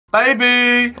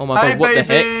Baby! Oh my Hey, god, what the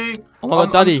baby! heck? Oh my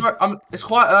god, Daddy. It's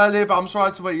quite early, but I'm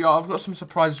sorry to wake you up. I've got some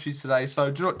surprises for you today, so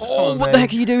do you know what? Just come Oh, with what me. the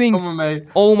heck are you doing? Come with me.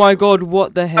 Oh my god,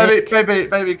 what the heck?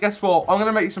 Baby, guess what? I'm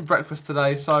gonna make you some breakfast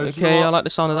today, so do you know Okay, what? I like the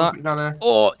sound of I'll that. put you down here.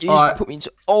 Oh, you just put me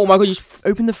into... Oh my god, you just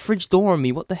opened the fridge door on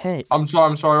me. What the heck? I'm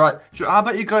sorry, right. How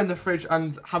about you go in the fridge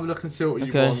and have a look and see what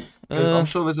you want? Because I'm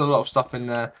sure there's a lot of stuff in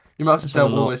there. You might have to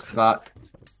delve all this back.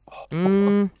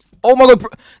 Oh my god,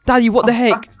 Daddy, what the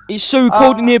heck? It's so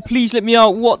cold in here. Please let me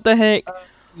out. What the heck?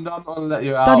 No, I'm not gonna let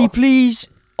you out. Daddy, please.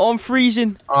 Oh, I'm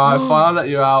freezing. Alright, fine, I'll let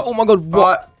you out. Oh my god,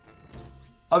 what?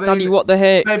 Right. Daddy, what the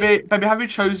heck? Baby, have you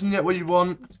chosen yet what you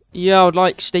want? Yeah, I would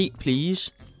like steak,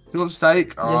 please. You want steak?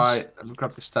 Yes. Alright, let me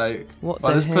grab the steak. What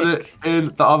Right, the let's heck? put it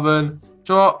in the oven.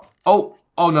 Do you know what?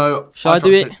 Oh no. Shall I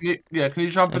do it? Can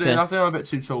you try and put it in? I think I'm a bit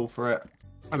too tall for it.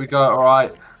 There we go,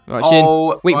 alright. Right, it's in.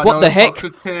 Wait, right, what the heck?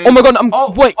 Cooking. Oh my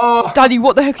god, wait. Daddy,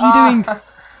 what the heck are you doing?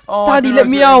 Daddy, let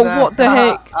me out. What the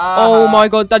heck? Oh my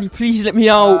god, Daddy, please let me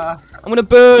out. I'm gonna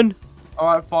burn.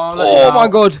 Alright, fine. I'll let you Oh my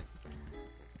out. god.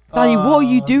 Daddy, what are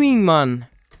you doing, man?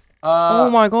 Oh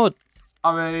my god.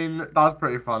 I mean, that's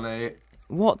pretty funny.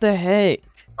 What the heck?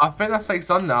 I think that steak's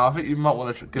done now. I think you might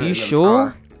want to give it Are you a little sure?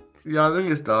 try. Yeah, I think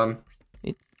it's done.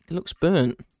 It looks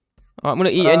burnt. Alright, I'm gonna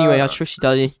eat anyway. I trust you,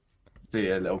 Daddy.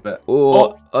 Yeah, a little bit.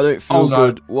 Oh, I don't feel no.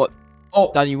 good. What?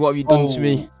 Oh, Daddy, what have you done to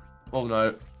me? Oh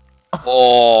no.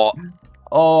 Oh.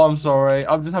 Oh, I'm sorry.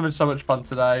 I'm just having so much fun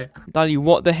today. Daddy,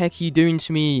 what the heck are you doing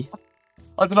to me?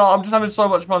 I don't know. I'm just having so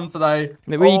much fun today.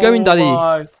 Mate, where are you going, Daddy?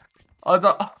 I'm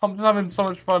just having so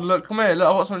much fun. Look, come here. Look,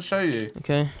 I've got something to show you.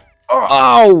 Okay.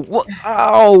 Ow! What?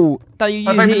 Ow! Daddy, you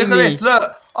Baby, hitting look at me. this.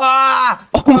 Look. Ah!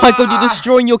 Oh my god, you're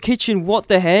destroying your kitchen. What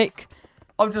the heck?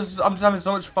 I'm just having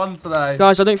so much fun today.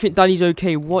 Guys, I don't think Daddy's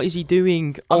okay. What is he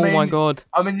doing? Oh my god.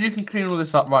 I mean, you can clean all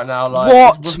this up right now. Like,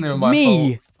 What? It wasn't even my Me?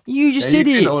 fault. You just Yeah, you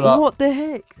did cleaned it. it all up. What the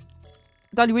heck?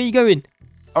 Daddy, where are you going?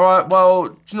 All right. Well,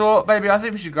 do you know what, baby? I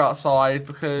think we should go outside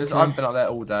because I've been out there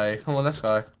all day. Come on, let's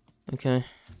go. Okay.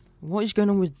 What is going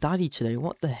on with Daddy today?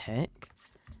 What the heck?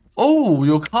 Oh,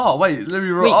 your car. Wait, let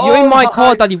me. Wait, you're in my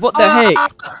car, Daddy. What the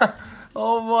heck?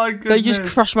 Oh my goodness. They just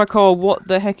crashed my car. What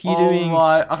the heck are you doing? Oh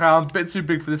my. Okay, I'm a bit too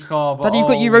big for this car. But Daddy, you've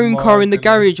got your own car in the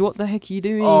garage. What the heck are you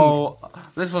doing? Oh,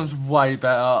 this one's way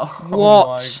better. What? Oh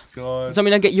my god. Does that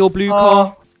mean I get your blue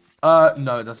car?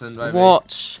 No, it doesn't, baby.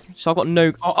 What? So I've got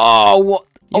no. Oh, what?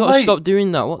 You gotta wait. stop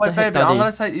doing that. What Wait, the heck, baby, Daddy? I'm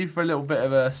gonna take you for a little bit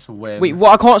of a swim. Wait,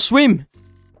 what? I can't swim.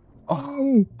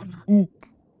 Oh.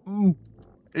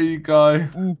 Here you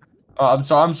go. Oh,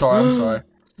 I'm sorry.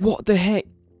 What the heck?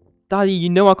 Daddy, you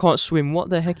know I can't swim. What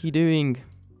the heck are you doing?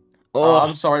 Oh,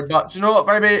 I'm sorry, but do you know what,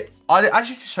 baby? I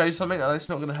actually can show you something, and it's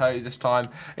not going to hurt you this time.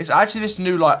 It's actually this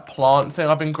new, like, plant thing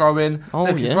I've been growing. Oh,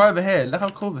 look, yeah? it's right over here. Look how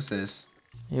cool this is.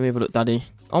 Here we have a look, Daddy.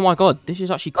 Oh my god, this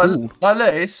is actually cool. Like,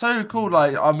 look, it's so cool.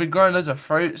 Like, I've been growing loads of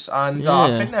fruits, and I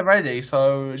Yeah. think they're ready,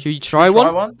 so... Should you try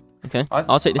one? Okay, I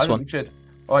I'll take this think one. we should.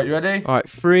 Alright, you ready? Alright,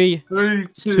 3, 3,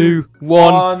 2,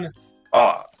 1.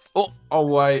 1. Oh,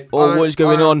 wait. Oh, what is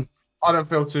going on? I don't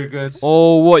feel too good.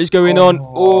 Oh, what is going on?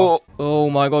 Oh. Oh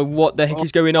my god, what the heck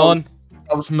is going on?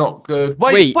 That was not good.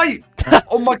 Wait.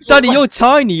 Oh my god. Daddy, wait. you're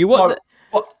tiny. What? No,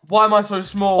 The... Why am I so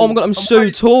small? Oh my god, I'm so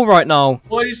tall right now.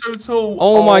 Why are you so tall?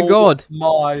 Oh my god.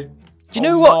 My. Do you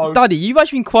know what, Daddy? You've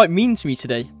actually been quite mean to me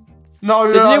today. No,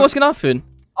 So do you know what's gonna happen?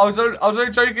 I was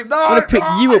only joking. No. I'm gonna pick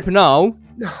you up now.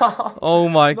 No. Oh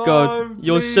my No, god,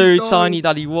 you're please so don't. tiny,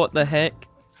 Daddy. What the heck?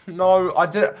 No, I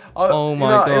did. Oh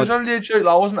my It God. was only a joke.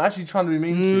 Like, I wasn't actually trying to be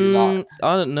mean to you. Like,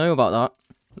 I don't know about that.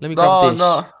 Let me grab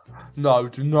this. No,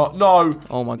 do not. No.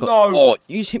 Oh my god. No. Oh,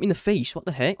 you just hit me in the face. What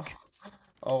the heck?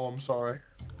 Oh, I'm sorry.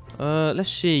 Let's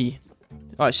see.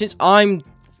 Alright, since I'm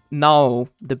now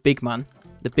the big man,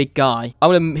 the big guy,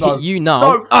 I'm gonna hit you now.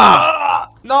 No. Ah!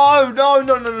 No.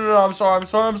 I'm sorry.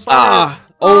 Ah!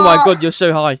 Oh my god, you're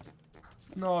so high.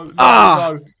 No.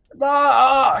 Ah! No.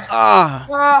 Ah!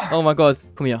 Ah! Oh my god,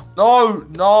 come here. No.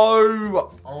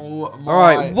 Oh my.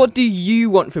 Alright, what do you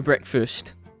want for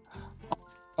breakfast?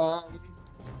 Can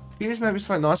you just make me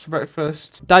something nice for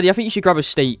breakfast? Daddy, I think you should grab a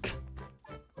steak.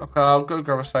 Okay, I'll go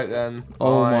grab a steak then.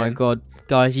 Oh my Fine. god.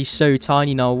 Guys, he's so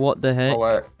tiny now. What the heck? Oh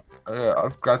wait.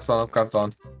 I've grabbed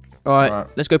one. Alright,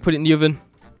 let's go put it in the oven.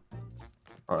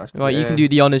 Right, you can do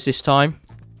the honours this time.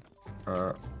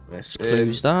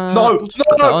 Close that. No!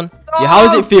 Put that on. Yeah, how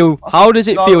does it feel? How does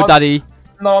it feel, Daddy?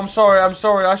 No, I'm sorry.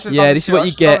 I should. Yeah, this is what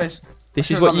you get.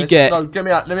 This is what you get. No, get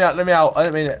me out. Let me out. I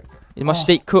didn't mean it. Is my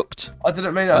steak cooked? I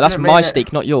didn't mean it. Oh, that's my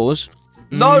steak, not yours.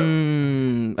 No.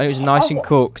 And it was nice and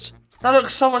cooked. That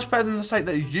looks so much better than the steak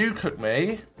that you cooked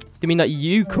me. Do you mean that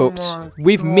you cooked my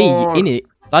with me God. in it?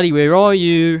 Daddy, where are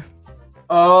you?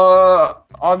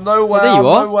 I'm nowhere. There you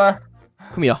are. Nowhere.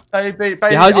 Come here. Baby.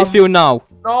 Yeah, how does it feel now?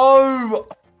 No.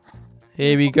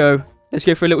 Here we go. Let's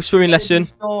go for a little swimming lesson.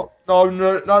 No. Oh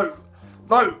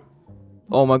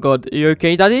my god. Are you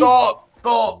okay, Daddy? Stop.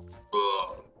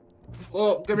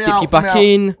 Get me out. Dip you back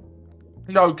in.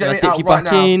 No, get me dip out you right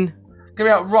back now. in. Get me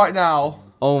out right now.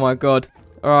 Oh my god.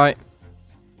 Alright.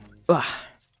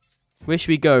 Where should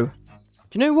we go? Do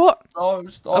you know what? No,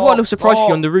 stop. I've got a little surprise for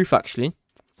you on the roof, actually.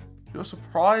 You're a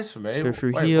surprise for me? Let's go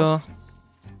through here.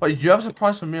 Wait, you have a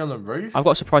surprise for me on the roof? I've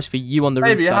got a surprise for you on the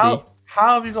roof, Daddy.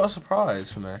 How have you got a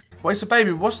surprise for me? Wait, so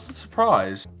baby, what's the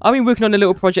surprise? I've been working on a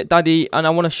little project, Daddy, and I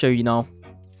want to show you now.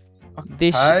 Okay.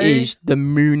 This is the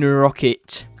moon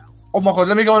rocket. Oh my god,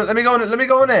 let me go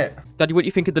on it. Daddy, what do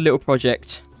you think of the little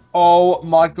project? Oh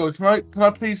my god, can I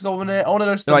please go on it? I want to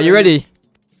go to the Alright, you ready?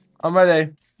 I'm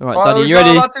ready. Alright, Daddy, you ready?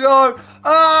 I'm about to go.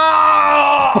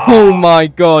 Ah! Oh my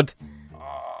god.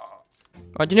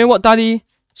 Right, do you know what, Daddy?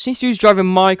 Since you was driving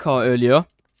my car earlier,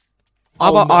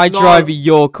 how about I drive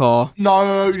your car?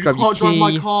 No, you can't drive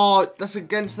my car. That's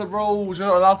against the rules. You're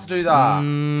not allowed to do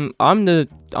that. I'm the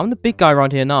big guy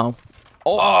around here now.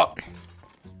 Oh.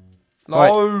 No.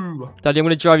 Right. Daddy, I'm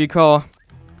gonna drive your car.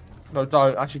 No,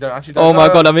 don't. Actually, don't. Oh my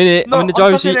god, I'm in it. No, I'm in the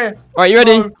driver's seat. Right, you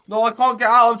ready? No, I can't get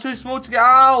out. I'm too small to get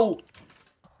out.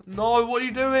 No, what are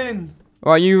you doing?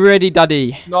 Right, you ready,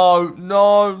 Daddy? No,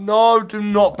 do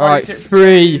not break it. Alright,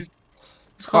 3.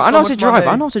 Right, I know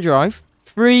how to drive.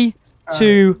 3,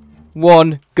 2,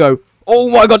 1, go. Oh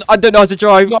my god, I don't know how to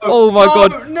drive. No, oh my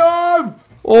god. No!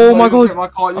 Oh my god.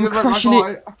 I'm crashing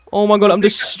it. Oh my god, I'm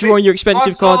destroying your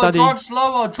expensive car, Daddy. Drive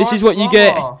slower, this is what you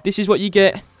get. This is what you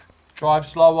get. Drive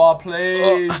slower,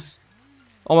 please.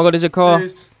 Oh my god, there's a car.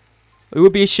 Please. It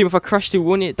would be a shame if I crashed it,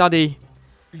 wouldn't it, Daddy?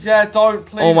 Yeah, don't,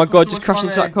 please. Oh my god, just crash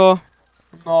into that car.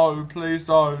 No, please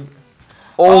don't.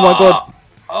 Oh my god.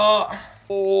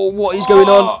 Oh, what is going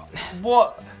on?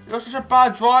 What? You're such a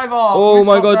bad driver. Oh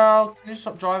my god. Now? Can you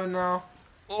stop driving now?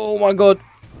 Oh my god.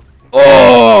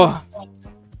 Oh!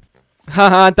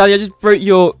 Haha, Daddy, I just broke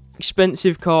your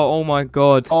expensive car. Oh my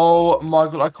god. Oh my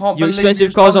god, I can't believe your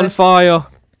expensive car's on fire.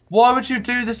 Why would you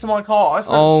do this to my car? I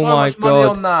spent so much money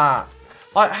on that.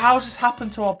 Like, how's this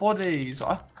happened to our bodies?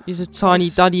 He's a tiny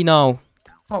daddy now.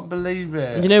 I can't believe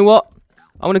it. And you know what?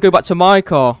 I want to go back to my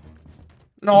car.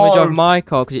 No. I'm going to drive my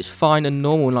car because it's fine and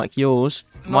normal like yours.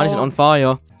 No. Mine isn't on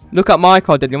fire. Look at my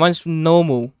car, Daddy. Mine's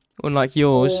normal, unlike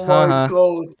yours. Oh my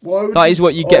god. That is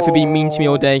what you get for being mean to me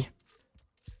all day.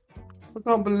 I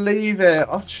can't believe it.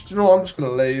 You know what? I'm just going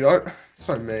to leave.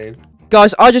 So mean.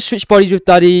 Guys, I just switched bodies with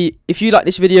Daddy. If you like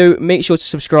this video, make sure to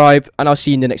subscribe, and I'll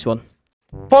see you in the next one.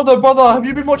 Brother, have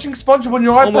you been watching SpongeBob on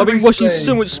your iPad? I've been watching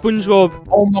so much SpongeBob.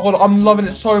 Oh my god, I'm loving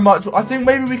it so much. I think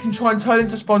maybe we can try and turn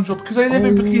into SpongeBob because they live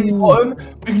in Bikini Bottom.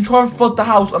 We can try and flood the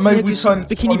house and maybe we turn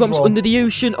into Bikini Bottom's under the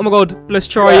ocean. Oh my god, let's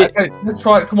try it. Okay, let's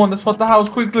try it. Come on, let's flood the house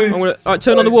quickly. Alright,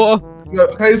 turn on the water. Yeah,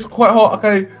 okay, it's quite hot.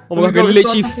 Okay. Oh my god, I can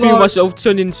literally feel myself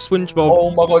turning into SpongeBob.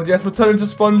 Oh my god, yes, we're turning into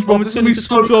SpongeBob. This is gonna be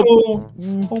so cool.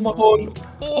 Oh my god.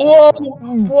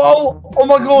 Whoa. Oh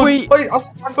my god. Wait, I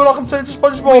feel like I'm turning to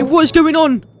SpongeBob. Wait, what is going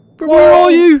on? Where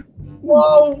are you?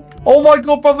 Whoa! Oh my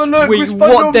god, brother, look! Wait,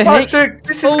 what the heck? Patrick.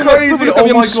 This is crazy! Oh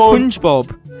my god!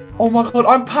 SpongeBob! Oh my god,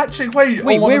 I'm Patrick! Wait,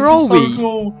 where are we?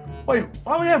 Cool. Wait,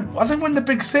 oh yeah, I think we're in the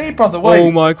big sea, brother. Wait.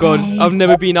 Oh my god, I've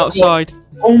never been outside.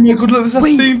 Oh my god, look, there's a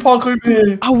theme park over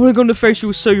here. I want to go on the Ferris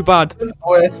wheel so bad.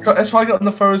 Let's try to get on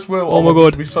the Ferris wheel. Oh my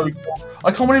god. This would be so cool.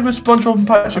 I can't believe it's SpongeBob and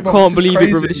Patrick. I can't believe it,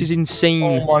 brother. This is insane.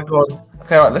 Oh my god.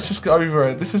 Okay, right, let's just get over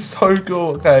it. This is so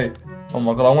cool. Okay. Oh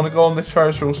my god, I want to go on this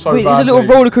Ferris wheel so badly. Wait, there's a little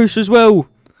roller coaster as well.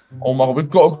 Oh my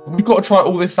god, we've got to try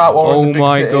all this out while we're in the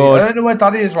big city. God. I don't know where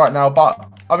Daddy is right now, but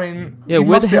I mean, yeah,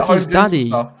 where the heck is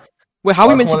Daddy? Wait, how are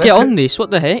we meant to get on this? What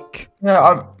the heck?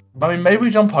 Yeah, I mean, maybe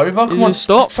we jump over. Come on,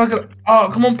 stop. Oh,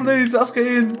 come on, please, let's get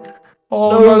in.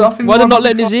 Oh no, why they're not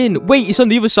letting us in? Wait, it's on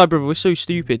the other side, brother. We're so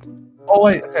stupid. Oh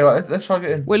wait, okay, right, let's try to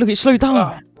get in. Wait, look, it slowed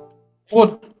down.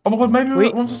 What? Oh my god, maybe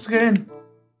it wants us to get in.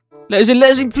 Let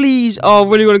us in, please. Oh, I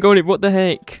really want to go on it. What the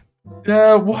heck?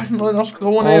 Yeah, why isn't letting us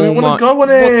go on it? We want to go on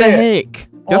it. What the heck? Do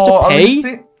you have to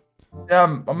pay? I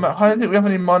don't think we have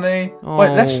any money.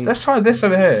 Wait, let's try this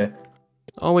over here.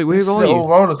 Oh wait, where are you? Little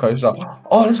roller coaster.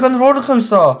 Oh, let's go on the roller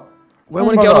coaster. Where I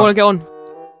want to get on.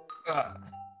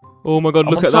 Oh my god,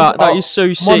 look at that. That is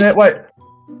so sick. Wait,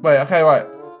 okay, right.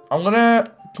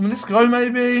 Can we just go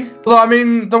maybe? Well, I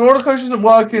mean, the roller coaster isn't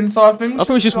working, so I think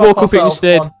we just walk up it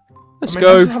instead. Let's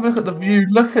go. Let's have a look at the view.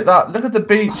 Look at that. Look at the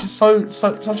beach. It's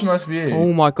such a nice view.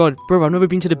 Oh my god, bro! I've never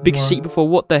been to the big city before.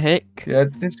 What the heck? Yeah,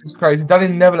 this is crazy. Daddy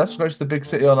never lets us go to the big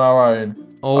city on our own.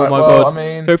 Oh my god.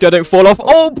 Hopefully I don't fall off.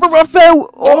 Oh, brother, I fell.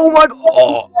 Oh my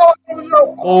god.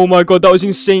 Oh my god, that was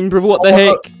insane, brother. What the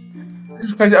heck? This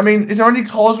is crazy. I mean, is there any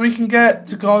cars we can get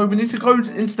to go? We need to go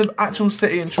into the actual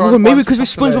city and try. Oh, maybe because we're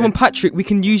SpongeBob and Patrick, we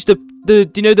can use the do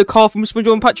you know the car from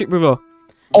SpongeBob and Patrick, brother?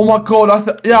 Oh my god!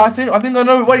 I think I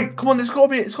know. Wait, come on! It's got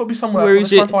to be somewhere. Where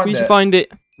is it? We need to find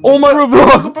it. Oh my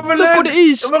brother! Look what it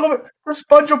is! Oh my god! The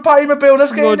SpongeBob Pattymobile.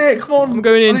 Let's get in it. Come on! I'm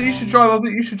going in. I think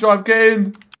you should drive. Get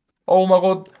in. Oh my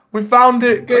god! We found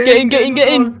it. Get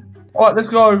in. All right, let's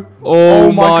go.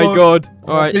 Oh my god!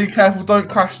 All right. Be careful! Don't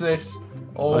crash this.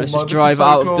 Oh, let's just drive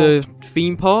out of the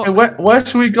theme park. Hey, where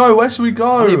should we go? I'm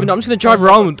just gonna drive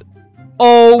around.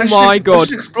 Oh my god!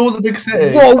 Let's explore the big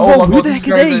city. Whoa! Who the heck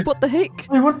are they? What the heck?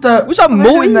 Wait, what the? Was that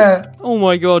Morty? Oh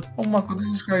my god! Oh my god! This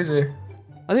is crazy.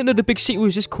 I didn't know the big city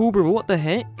was just cool, bro. What the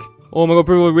heck? Oh my god,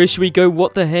 bro, where should we go?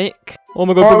 What the heck? Oh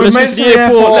my god, bro, let's go to the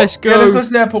airport. Let's go. Yeah, let's go to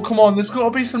the airport. Come on, there's got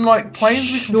to be some like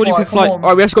planes we can fly.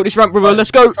 Alright, we have to go up this ramp, brother.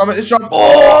 Let's go. I'm at this jump.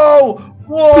 Oh!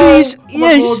 Whoa! Please, oh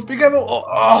yes. God, be careful.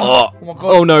 Oh my god.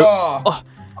 Oh no. Oh.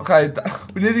 Okay,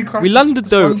 we nearly crashed. We landed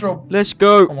though. Let's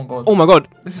go. Oh my god. Oh my god.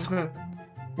 This is good.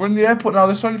 We're in the airport now.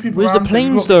 There's so many people. Where's the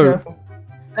planes though?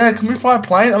 Yeah, can we fly a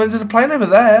plane? I mean, there's a plane over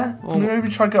there. Can we maybe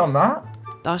try to get on that?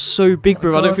 That's so big,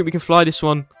 bro. I don't think we can fly this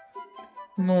one.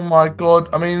 Oh my god.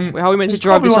 I mean, wait, how are we meant to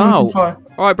drive this out?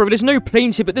 Alright, brother, there's no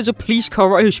planes here, but there's a police car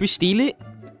right here. Should we steal it?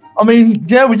 I mean,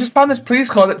 yeah, we just found this police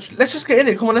car. Let's just get in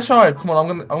it. Come on, let's drive. Come on,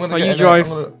 I'm gonna get in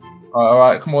drive.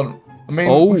 Alright, come on. I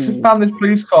mean, we just found this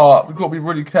police car. We've got to be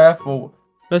really careful.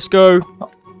 Let's go.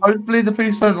 Hopefully the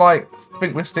police don't like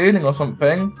think we're stealing or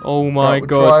something. Oh my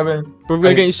god. But we're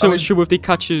gonna get in so much trouble if they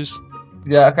catch us.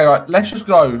 Yeah, okay, right. Let's just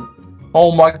go.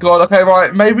 Oh my god. Okay,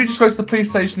 right. Maybe we just go to the police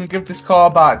station and give this car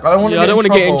back. I don't want to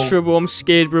get in trouble. I'm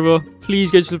scared, brother.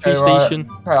 Please go to the police station.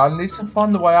 Okay, I need to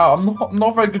find the way out. I'm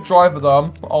not a very good driver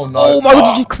though. Oh no. Oh my god,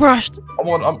 you just crashed.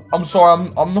 I'm sorry.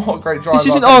 I'm not a great driver. This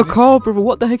isn't our car, brother.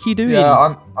 What the heck are you doing?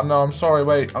 Yeah, I know. I'm sorry.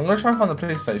 Wait, I'm gonna try and find the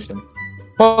police station.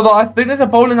 But I think there's a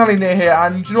bowling alley near here,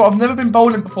 and you know what? I've never been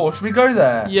bowling before. Should we go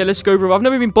there? Yeah, let's go, brother. I've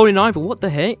never been bowling either. What the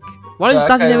heck? Why does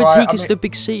Daddy never take us to the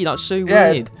big city? That's so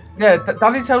weird. Yeah,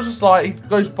 Daddy tells us like he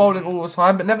goes bowling all the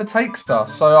time, but never takes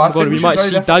us. So I think we might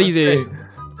see Daddy there.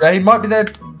 Yeah, he might be there.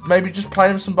 Maybe just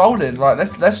playing some bowling. Right,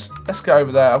 let's get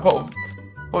over there. I've got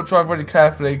to drive really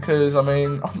carefully because I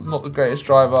mean I'm not the greatest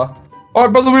driver. All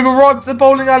right, brother, we've arrived at the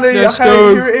bowling alley. Let's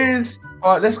go. Here it is.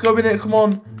 All right, let's go in it. Come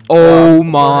on. Oh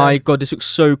my god, this looks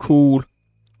so cool.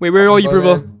 Wait, where are you,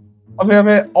 brother? I'm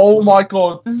here. Oh my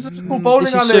god, this is such a cool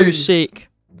bowling alley. This is so sick.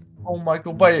 Oh my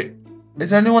god, wait. Is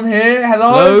there anyone here?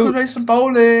 Hello? Can we play some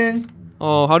bowling?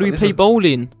 Oh, how do we play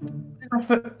bowling?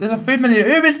 There's a food menu.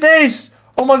 Who is this?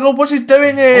 Oh my god, what's he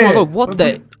doing here? Oh my god, what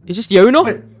the? Is this the owner?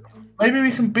 Wait, maybe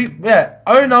we can beat... Yeah.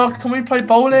 Owner, can we play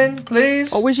bowling,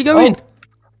 please? Oh, where's he going?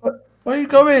 Oh, where are you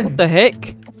going? What the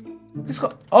heck? He's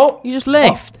got... Oh. You just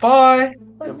left. Oh, bye.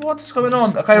 Wait, what is going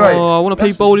on? Okay, right. Oh, I want to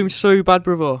play bowling so bad,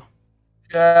 brother.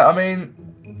 Yeah, I mean...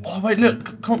 Oh, wait,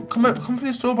 look. Come for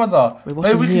the store, brother. Wait,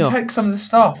 what's maybe we can take some of this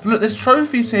stuff. Look, there's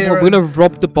trophies here. Oh, we're going to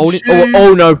rob the bowling...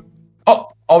 Oh, no.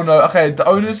 Oh, no. Okay, the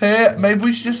owner's here. Maybe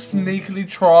we should just sneakily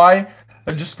try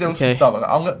and just steal some stuff.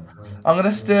 I'm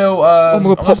gonna steal... I'm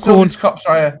gonna steal these cups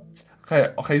right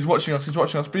here. Okay, he's watching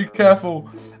us. Be careful.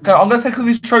 Okay, I'm gonna take all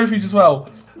these trophies as well.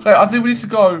 Okay, I think we need to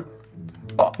go.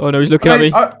 Oh no, he's looking at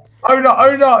me. Oh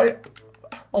no.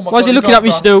 Oh my Why is he looking at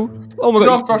me still? Oh my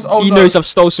god, he knows I've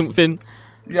stole something.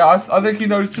 Yeah, I think he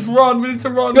knows. Just run. We need to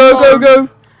run. Go.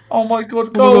 Oh my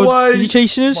god, go away. Is he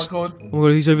chasing us? Oh my god. Oh my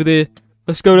god, he's over there.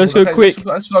 Let's go quick.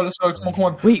 Let's go. Come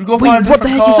on. Wait, what the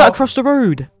heck is that across the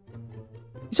road?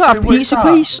 Is that a pizza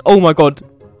place? Oh my god.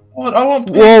 What? I want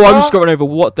pizza. Whoa, I'm just going over.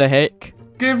 What the heck?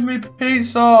 Give me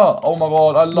pizza. Oh my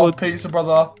god, I love pizza,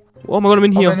 brother. Oh my god, I'm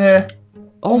in here. I'm in here.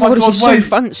 Oh my god, this is so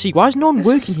fancy. Why is no one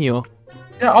working here?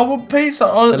 Yeah, I want pizza.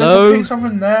 Oh, hello? There's a pizza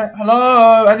from there.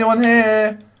 Hello? Anyone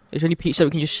here? Is there any pizza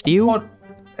we can just steal? God,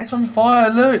 it's on fire,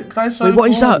 look. That's so Wait, what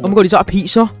is that? Oh my god, is that a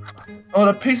pizza? Oh,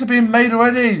 the pizza being made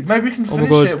already. Maybe we can finish it. Oh my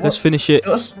god, it. let's finish it.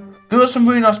 We've got some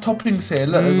really nice toppings here.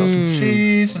 Look, we've got some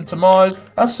cheese and tomatoes.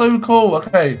 That's so cool.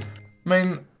 Okay. I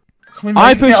mean,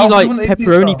 I personally like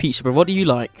pepperoni pizza, but what do you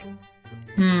like?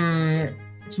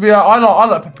 So yeah, I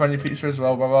like pepperoni pizza as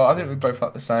well, brother. I think we both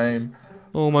like the same.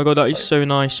 Oh my god, that is so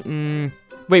nice.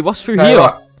 Wait, what's through here?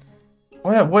 Right.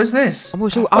 Oh yeah, what is this? Oh,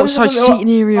 it's all outside seating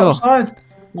area. Outside.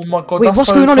 Oh my god. Wait,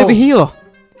 what's going on over here? Oh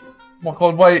my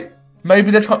god, wait.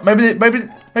 Maybe they're trying.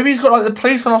 Maybe he's got like the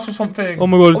police on us or something. Oh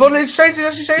my god. Oh god, he's chasing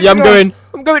us. Yeah, I'm going.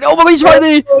 Oh my god, he's right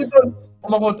there. Oh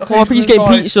my god. Okay, I think he's getting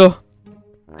pizza.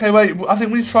 Okay, wait. I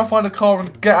think we need to try and find a car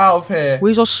and get out of here.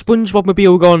 Where's our SpongeBob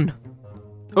mobile gone?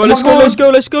 Oh, let's go, let's go,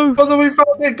 let's go. Brother, we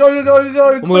found it. Go, go,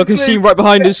 go. Oh my god, I can see him right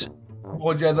behind us.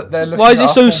 Oh, yeah, they're looking. Why is it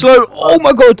so slow? Oh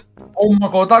my god. Oh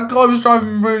my god, that guy was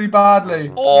driving really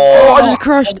badly. Oh, I just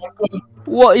crashed. Oh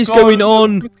what is going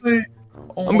on?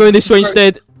 Oh I'm going this way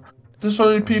instead. There's so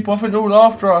many people. I think they're all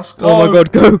after us. Go. Oh my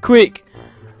god, go quick.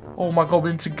 Oh my god,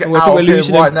 we need to get out of here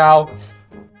right now.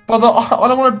 Brother, I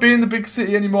don't want to be in the big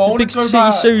city anymore. I want to go back. The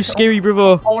big city's so scary,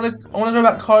 brother. I want to go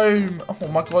back home. Oh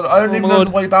my god, I don't even know the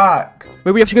way back.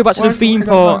 Maybe we have to go back to the theme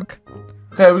park.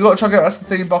 Okay, we got to try to get back to the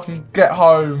theme park and get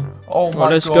home. Oh my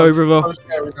god. Let's go, brother. It's so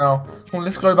scary now. Come on,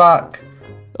 let's go back.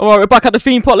 Alright, we're back at the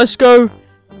theme park. Let's go.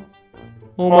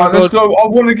 Oh my god. Let's go. I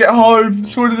want to get home.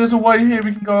 Surely there's a way here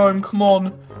we can go home. Come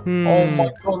on. Oh my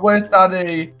god, where's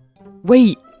Daddy?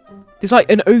 Wait. There's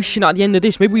like an ocean at the end of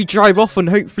this. Maybe we drive off and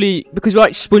hopefully, because we're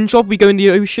like SpongeBob, we go in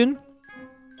the ocean.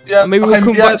 Yeah. And maybe we'll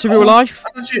come back to real life.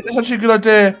 That's actually a good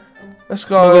idea. Let's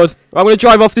go. Oh my god. I'm going to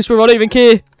drive off this way. I don't even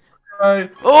care.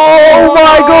 Right. Oh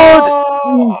my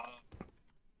god.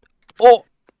 Oh.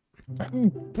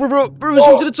 Bro,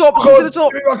 swim to the top. Swim to the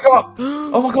top.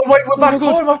 Oh my god, wait, we're back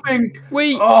home, I think.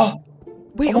 Wait.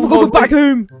 Wait, oh my god, we're back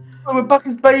home. Oh, we're back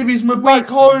as babies, we're back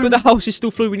home. But the house is still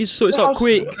flooding, we need to sort this out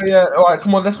quick. Okay, yeah, alright,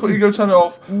 come on, let's quickly go turn it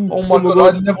off. Oh my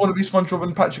god, I never want to be SpongeBob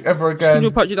and Patrick ever again.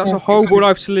 SpongeBob Patrick, that's a horrible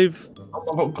life to live.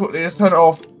 Oh my god, quickly, let's turn it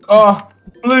off.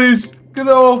 Please, get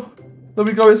it off. There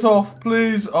we go, it's off,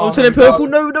 please. Oh, turn it purple,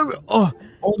 no. Oh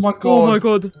my god. Oh my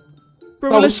god.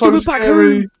 Bro, let's go, we're back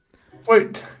home.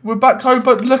 Wait, we're back home,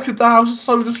 but look at the house, it's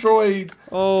so destroyed.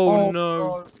 Oh no.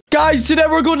 God. Guys, today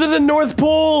we're going to the North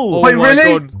Pole. Oh, wait,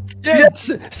 really? God.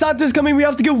 Yes, Santa's coming. We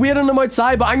have to go wait on him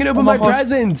outside, but I'm gonna open my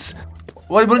presents.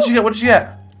 Wait, what did you get? What did you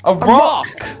get? A rock?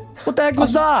 What the heck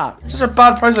was that? Such a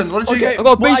bad present. What did you get? I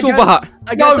got a baseball bat.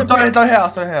 No, don't hit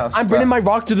us. I'm bringing my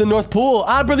rock to the North Pole.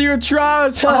 Brother, you're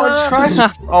trash.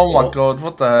 Trash. Oh my god,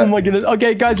 what the heck? Oh my goodness.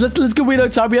 Okay, guys, let's go wait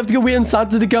outside. We have to go wait on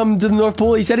Santa to come to the North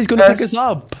Pole. He said he's gonna pick us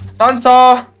up.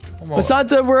 Santa. But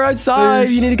Santa, we're outside.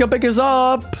 Please. You need to come pick us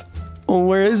up. Oh,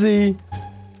 where is he?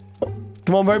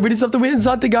 Come on, we just have to wait on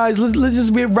Santa, guys. Let's just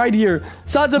wait right here.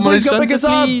 Santa, please come pick us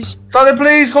up. Santa,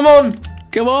 please, come on.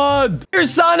 Come on.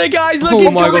 Here's Santa, guys. Look,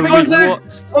 he's coming. Oh my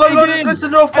god, let's go to the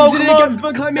North Pole. Come on.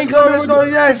 Let's go,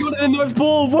 yes. Let's go to the North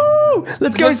Pole. Woo.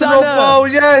 Let's go, Santa. North Pole,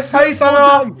 yes. Hey,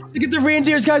 Santa. Look at the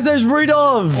reindeers, guys. There's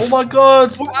Rudolph. Oh my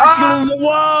god.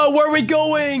 Whoa, where are we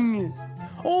going?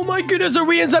 Oh my goodness, are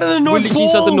we inside of the North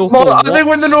Pole? I think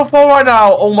we're in the North Pole right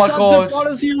now. Oh my god. Santa,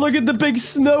 honestly, look at the big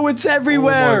snow. It's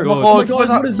everywhere. Oh my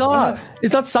god, what is that? Is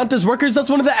that Santa's workers? That's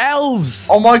one of the elves.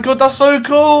 Oh my god, that's so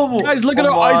cool. Guys, look at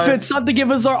our outfits. Santa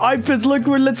gave us our outfits. Look,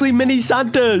 we're literally mini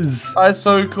Santas. That's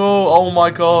so cool. Oh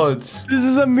my god. This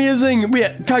is amazing.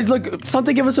 Wait, guys, look.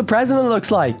 Santa gave us a present, it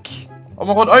looks like. Oh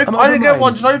my god, open! I didn't get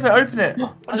one, just open it.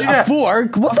 What did you get? A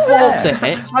fork? What the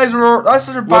heck? That's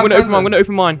such a bad present. I'm gonna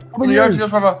open mine. Open yours,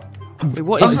 brother. Wait,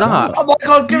 what is that? Oh my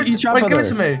god, give it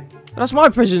to me. That's my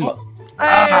present.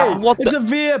 Hey, it's a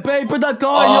vape, babe. Put that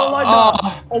down. You don't like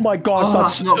that. Oh my gosh,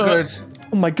 that's not good.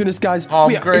 Oh my goodness, guys.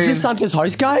 Wait, is this Santa's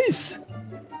house, guys?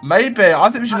 Maybe. I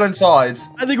think we should go inside.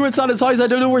 I think we're in Santa's house. I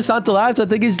don't know where Santa lives. I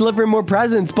think he's delivering more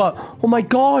presents, but oh my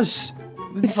gosh.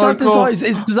 It's Santa's house.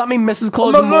 Does that mean Mrs.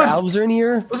 Claus and more elves are in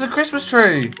here? There's a Christmas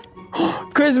tree.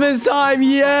 Christmas time,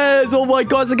 yes! Oh my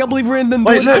gosh, I can't believe we're in the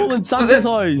North Pole in Santa's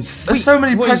house. There's so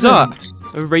many presents.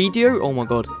 A radio? Oh my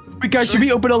god. Wait, guys, should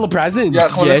we open all the presents? Yeah,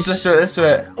 come on, let's do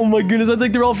it. Oh my goodness, I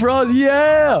think they're all for us.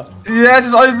 Yeah! Yeah,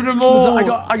 just open them all.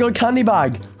 I got a candy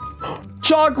bag.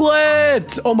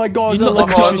 Chocolate! Oh my god, he's not the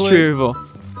Christmas tree over.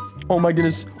 Oh my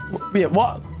goodness. Wait,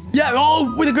 what? Yeah,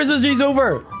 oh, with the Christmas tree's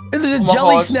over. And there's a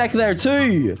jelly snack there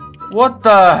too. What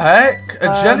the heck? A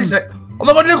jelly snack? Oh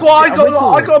my god, look what I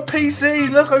got! I got a PC!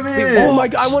 Look over here! Oh my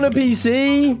god, I want a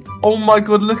PC! Oh my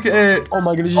god, look at it! Oh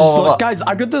my god, guys,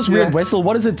 I got this weird whistle.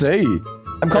 What does it do?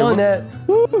 I'm calling it.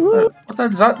 What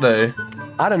does that do?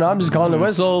 I don't know, I'm just calling the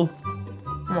whistle.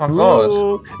 Oh my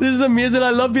god. This is amazing.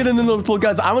 I love being in the North Pole,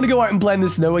 guys. I want to go out and play in the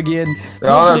snow again.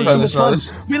 Yeah, I want to play in the snow.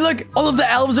 Wait, look, all of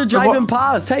the elves are driving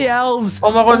past. Hey, elves.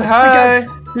 Oh my god, hey!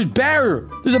 There's bear.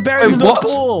 There's a bear in the North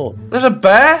Pole. There's a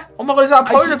bear? Oh my god, is that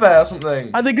a polar bear or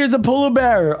something? I think there's a polar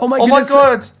bear. Oh my goodness. Oh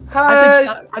my god.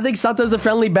 Hey. I think Santa's a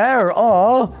friendly bear.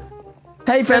 Oh.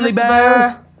 Hey, friendly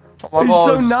bear. Oh my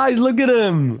god. He's so nice. Look at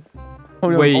him. Oh,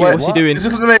 no. Wait, what's he doing?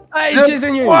 Hey, he's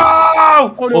chasing you.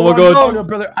 Wow. Oh, no, my god. Oh no,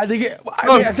 brother. I think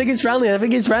he's friendly. I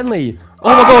think he's friendly. Oh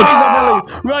my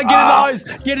god. Run, get in the house.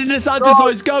 Get into Santa's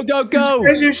house. Go, go, go.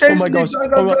 Oh my gosh.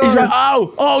 He's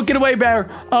right. Oh, get away, bear.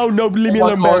 Oh, no, leave me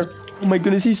alone, bear. Oh my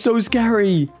goodness, he's so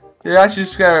scary. Yeah, actually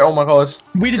scary. Oh my god.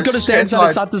 We just gotta stay inside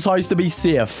of Santa's house to be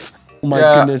safe. Oh my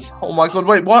goodness. Oh my god,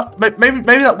 wait, what? Maybe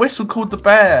that whistle called the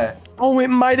bear. Oh, it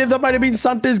might have. That might have been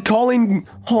Santa's calling.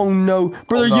 Oh no.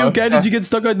 Brother, you okay? Did you get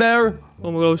stuck out there?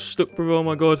 Oh my god, I was stuck, brother. Oh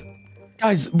my god.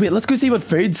 Guys, wait, let's go see what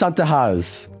food Santa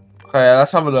has. Okay,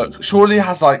 let's have a look. Surely he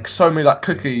has like so many like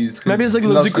cookies. Maybe it's like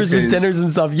loads of Christmas dinners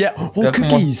and stuff. Yeah. Oh,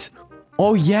 cookies.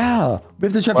 Oh yeah. We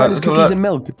have to try to find his cookies and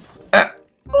milk.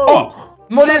 Oh!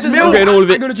 Molly's milk! Okay, all of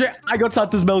it. I got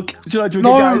Santa's milk. Should I drink it,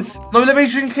 guys? No, let me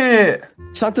drink it.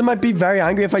 Santa might be very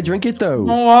angry if I drink it, though.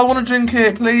 No, I want to drink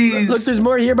it, please. Look, there's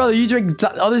more here, brother. You drink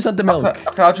other Santa milk.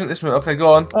 Okay, I'll drink this milk. Okay,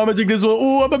 go on. I'm gonna drink this one.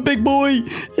 Oh, I'm a big boy.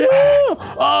 Yeah.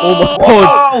 Oh my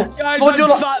god. Guys, God,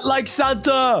 I'm fat like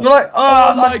Santa. You're like,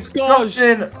 oh my gosh.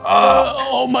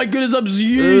 Oh my goodness, I'm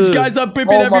huge. Guys, I'm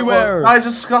pooping everywhere. That is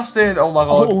disgusting. Oh my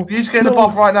god. You need to get in the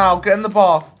bath right now. Get in the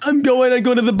bath. I'm going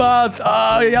to the bath.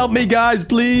 Help me, guys,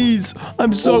 please.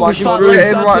 I'm so fat like Get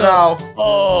in Santa. right now.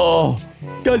 Oh.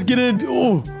 Guys, get in.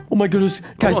 Oh my goodness.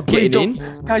 Guys, please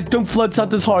don't. Guys, don't flood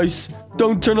Santa's house.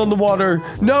 Don't turn on the water.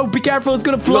 No, be careful. It's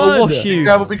gonna flood. Wash you.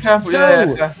 Be careful.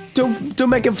 No. Yeah. Don't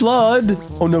make it flood.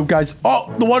 Oh no, guys.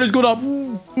 Oh, the water's going up.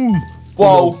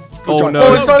 Whoa. Oh no.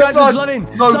 Oh, guys, it's flooding.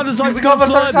 No, Santa's house we can't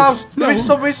flood. Santa's house. No. We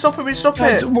stop it.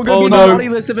 Guys, we're gonna be on the naughty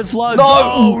list if it floods. No.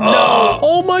 Oh no.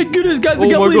 Oh my goodness, guys. I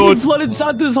can't believe we flooded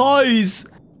Santa's house.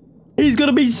 He's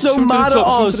gonna be so mad at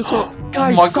us.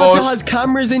 Guys, Santa has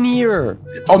cameras in here.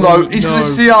 Oh no, he's gonna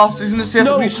see us. He's gonna see us.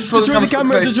 No, destroy the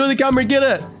camera. Destroy the camera. Get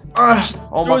it.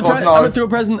 Oh my god, no. I'm gonna throw a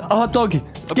present. A hot dog.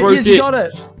 Yes, you got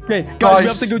it. Okay, guys, we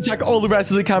have to go check all the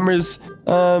rest of the cameras.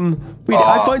 Wait,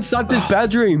 I found Santa's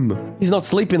bedroom. He's not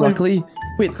sleeping, luckily.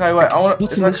 Wait, okay, wait.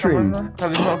 What's in this room?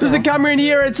 There's a camera in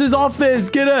here. It's his office.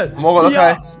 Get it. Oh my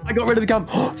god, okay. I got rid of the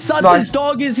camera. Santa's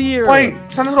dog is here. Wait,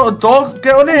 Santa's got a dog.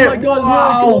 Get on it. Oh my god,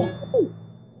 wow.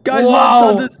 Guys,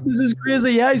 this is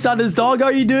crazy. Hey, Santa's dog, how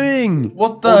are you doing?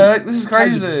 What the heck? This is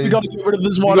crazy. Guys, we gotta get rid of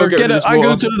this water. Get it. I'm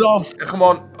gonna turn it off. Yeah, come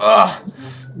on. I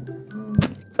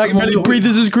can barely breathe.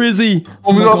 This is crazy.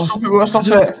 Oh, we gotta stop it. We gotta stop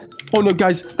it. Oh no,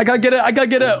 guys. I gotta get it. I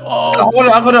got it.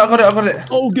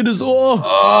 Oh, goodness. Oh.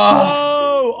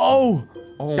 Whoa.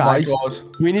 Oh guys, my god.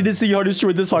 We need to see how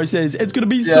destroyed this house is. It's gonna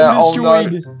be so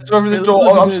destroyed. No. It's over the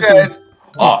door. I'm scared.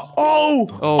 Oh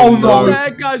no. What the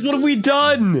heck, guys? What have we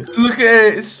done? Look at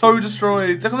it. It's so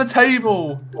destroyed. Look at the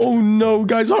table. Oh no,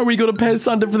 guys. How are we gonna pay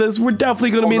Santa for this? We're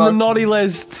definitely gonna be in the naughty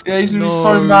list. Yeah, he's gonna be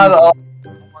so mad at us.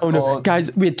 Oh no.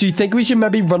 Guys, wait, do you think we should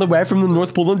maybe run away from the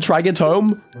North Pole and try to get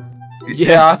home?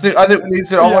 Yeah, I think we need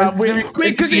to.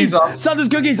 Wait, cookies! Santa's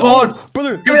cookies! Oh,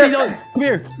 brother, come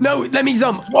here. No, let me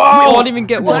some. Wow. I can't even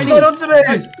get one. What's going on to me?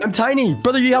 Guys, I'm tiny.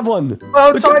 Brother, you have one.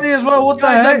 Well, I'm tiny as well. What the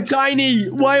heck? I'm tiny.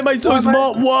 Why am I so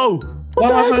small? Whoa.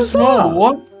 Why am I so small?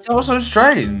 What? That was so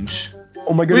strange.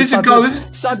 Oh my goodness. We need to go. This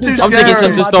is too scary. I'm taking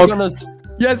Santa's dog.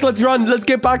 Yes, let's run. Let's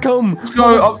get back home. Let's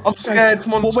go. I'm scared.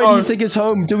 Come on, let's go. Where do you think is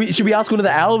home? Should we ask one of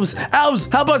the elves? Elves,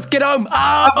 help us get home.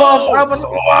 Help us.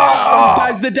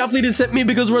 Guys, they definitely just hit me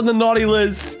because we're in the naughty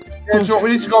list. Yeah,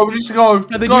 we need to go. I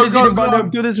think we need to run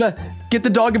home. Do this way. Get the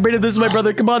dog and bring it this way,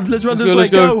 brother. Come on, let's run this way.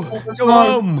 Let's go. Let's go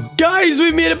home. Guys,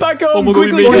 we made it back home.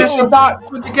 Quickly, we need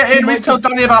to get in. We need to tell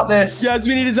Danny about this. Yes,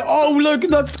 we need to. Oh, look,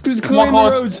 that's clearing the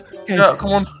roads. Okay. Yeah, come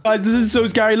on. Guys, this is so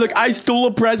scary. Look, I stole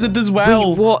a present as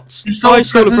well. Wait, what? You stole a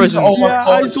present? Oh my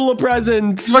God. I stole a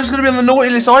present. You guys are going to be on the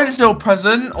naughty list. I didn't steal a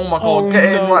present. Oh my god,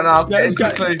 get in right now. Get in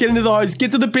quickly. Get into the house.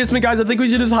 Get to the basement, guys. I think we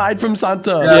should just hide from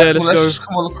Santa. Yeah, let's go. Just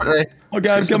come on quickly. Okay,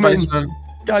 I'm coming.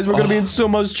 Guys, we're going to be in so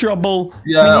much trouble.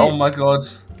 Yeah, oh my god.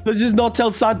 Let's just not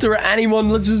tell Santa or anyone.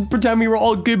 Let's just pretend we were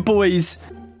all good boys.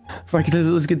 Right,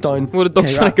 let's get down. Well, the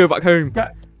dog's trying to go back home.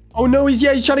 Oh no, he's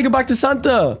trying to go back to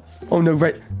Santa. Oh no,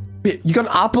 right. Wait, you got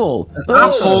an apple.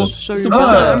 Apple?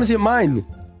 Let me see mine.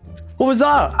 What was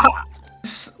that?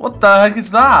 What the heck is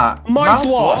that?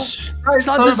 Mouthwash.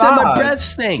 Santa said my breath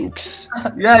stinks.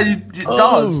 Yeah, it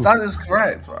does. That is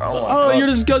correct. Oh, you're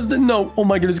disgusting. No. Oh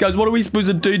my goodness, guys. What are we supposed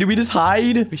to do? Do we just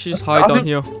hide? We should just hide down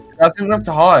here. I think we have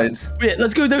to hide. Wait,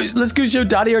 let's go show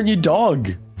Daddy our new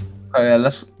dog. Oh yeah,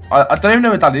 I don't even know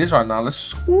where Daddy is right now.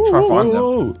 Let's try to find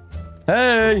him.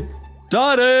 Hey,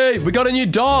 Daddy, we got a new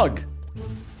dog.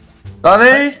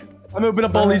 Daddy? I'm opening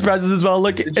up all these presents as well.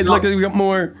 Look, it looks like we got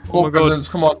more. Oh my god,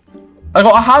 come on. I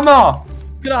got a hammer.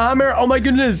 Got a hammer. Oh my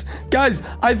goodness. Guys,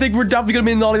 I think we're definitely going to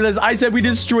be in the naughty list. I said we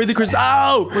destroy the Christmas.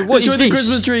 Ow! Wait, what destroy the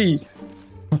Christmas tree.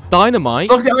 Dynamite?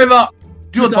 Look at that.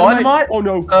 Do you want dynamite? Oh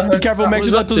no. Be careful. Make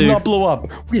sure that does not blow up.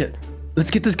 Wait. Let's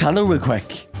get this candle real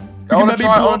quick. We can maybe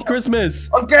blow up Christmas.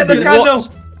 I'm getting the candle.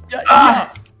 Yeah.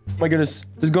 Oh my goodness.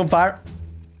 Does it go on fire?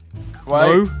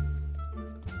 Wait. No.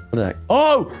 What the heck?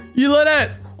 Oh, you lit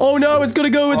it. Oh no, it's gonna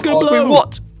go. It's gonna blow. Wait,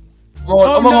 what?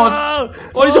 Oh my god.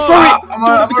 Oh, he's a throw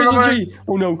it. The Christmas tree.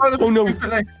 Oh no. Oh no.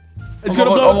 It's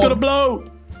gonna blow. It's gonna blow.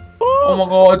 Oh my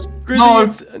god.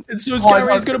 Grizzly, it's so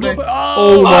scary. It's gonna blow.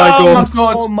 Oh my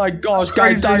god. Oh my gosh,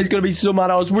 guys. Daddy's gonna be so mad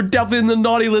at us. We're definitely in the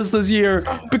naughty list this year.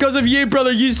 Because of you,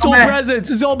 brother. You stole presents.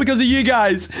 It's all because of you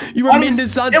guys. You were mean to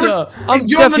Santa.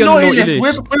 You're on the naughty list.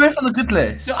 We're on the good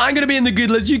list. No, I'm gonna be in the good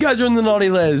list. You guys are in the naughty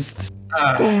list.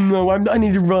 Oh no, I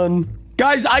need to run.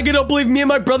 Guys, I cannot believe me and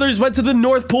my brothers went to the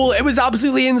North Pole. It was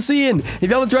absolutely insane. If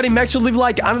you haven't already, make sure to leave a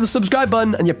like and the subscribe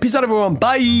button. And yeah, peace out, everyone.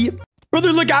 Bye.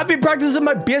 Brother, look, I've been practicing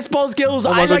my baseball skills.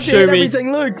 I like to hit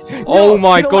everything. Look. Oh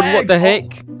my god, what the heck?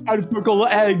 I just broke all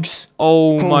the eggs.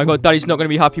 Oh my god, Daddy's not going to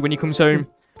be happy when he comes home.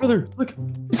 Brother, look.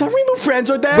 Is that Rainbow Friends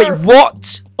right there? Wait,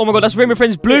 what? Oh my god, that's Rainbow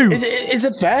Friends Blue. Is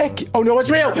it fake? Oh no, it's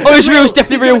real. Oh, it's real. It's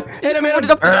definitely real. Hit him, hit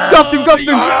him. Graft him.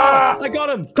 I got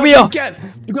him. Come here.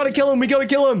 We gotta kill him. We gotta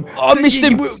kill him. Oh, I missed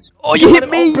him. Oh, you hit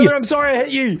me. Oh, brother, I'm sorry I hit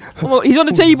you. Oh, he's on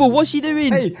the table. What's he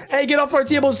doing? Hey, get off our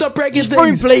table. Stop breaking things.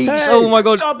 Phone, please. Hey, oh my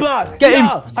god. Stop that. Get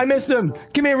him. I missed him.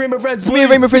 Come here, Rainbow Friends Blue. Come here,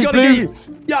 Rainbow Friends Blue.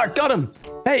 Yeah, got him.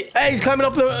 Hey, he's climbing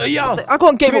up the. Yeah. I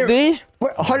can't get him up there.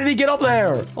 How did he get up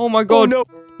there? Oh my god. Oh, no.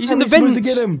 He's in the vents.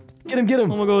 Get him.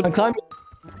 Oh my god. I'm climbing.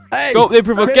 Hey. Go up there,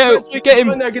 Private. Get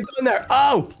him. Get in there.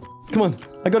 Oh. Come on.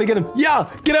 I gotta get him. Yeah.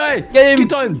 Get away. Get him.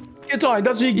 Get down.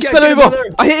 That's what you He get. fell over.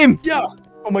 I hit him. Yeah.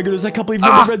 Oh my goodness, I can't believe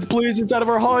Rainbow Friends Blue is inside of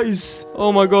our house.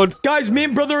 Oh my god. Guys, me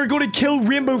and brother are going to kill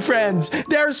Rainbow Friends.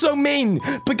 They're so mean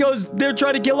because they're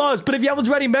trying to kill us. But if you haven't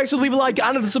already, make sure to leave a like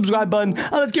and the subscribe button.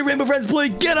 And let's get Rainbow Friends Blue.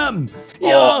 Get him.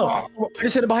 Yeah. I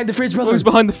just hid him behind the fridge, brother. Who's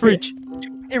behind the fridge?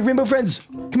 Hey, Rainbow Friends.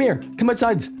 Come here. Come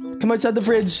outside. Come outside the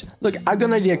fridge. Look, I've got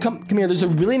an idea. Come here. There's a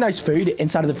really nice food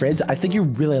inside of the fridge. I think you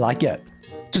really like it.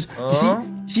 Just,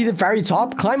 see the very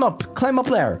top? Climb up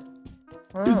there.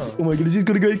 Oh my goodness, he's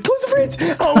gonna go close the fridge.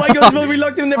 Oh my god, we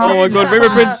locked him in the fridge. Oh my god, Rainbow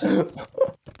Friends.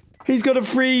 He's gonna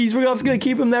freeze. We're gonna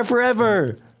keep him there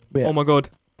forever. Wait, oh my god.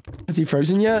 Is he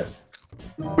frozen yet?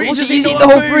 Wait, he's eating the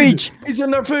whole fridge. He's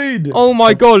in our food. Oh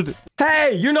my god.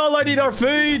 Hey, you're not allowed to eat our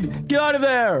food. Get out of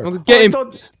there. Get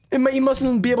him. He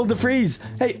mustn't be able to freeze.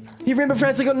 Hey, Rainbow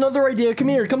Friends, I got another idea. Come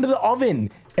here. Come to the oven.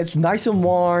 It's nice and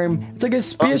warm. It's like a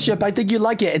spaceship. I think you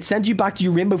like it. It sends you back to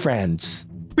your Rainbow Friends.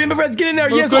 Rainbow Friends, get in there.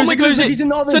 Yes, oh my goodness, he's in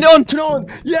the oven. Turn it on. Turn it on.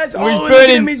 Yes, he's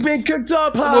burning. He's being cooked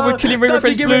up. We're killing Rainbow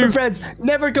Friends Blue. Rainbow Friends,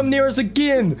 never come near us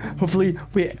again. Hopefully,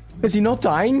 wait, is he not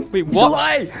dying? Wait, what? He's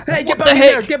alive. Hey, get back in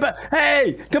there. Get back.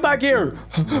 Hey, come back here.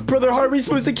 Brother, how are we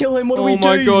supposed to kill him? What do we do?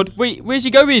 Oh my god. Wait, where's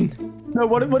he going? No,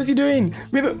 what is he doing?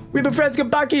 Rainbow Friends, come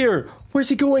back here. Where's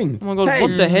he going? Oh my god, hey.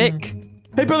 What the heck?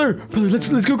 Hey, brother, let's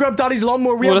go grab Daddy's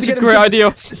lawnmower. We have to get him. That's a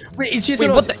great idea. Wait, he's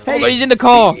chasing us. Hey, oh, he's in the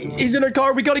car. He's in our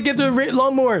car. We gotta get the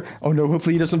lawnmower. Oh no,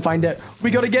 hopefully he doesn't find it. We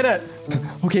gotta get it.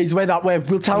 Okay, he's way that way.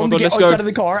 We'll tell him to get outside of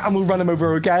the car and we'll run him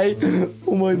over, okay?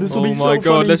 Oh my, this will be so funny. Oh my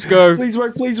god, let's go. Please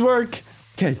work.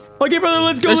 Okay, brother,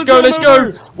 let's go. Let's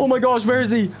go. Oh my gosh, where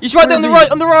is he? He's right there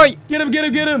on the right, Get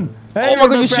him. Hey, oh my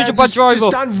god, you're such a bad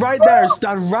driver. Just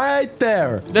stand right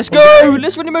there. Let's go.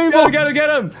 Let's run him over. Get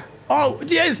him. Oh,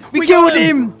 yes! We killed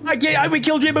him! We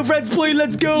killed Rainbow Friends, please,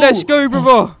 let's go! Let's go,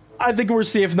 brother! I think we're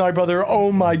safe now, brother.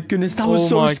 Oh my goodness, that was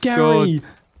so scary. God.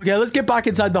 Okay, let's get back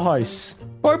inside the house.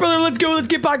 Alright, brother, let's go. Let's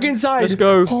get back inside. Let's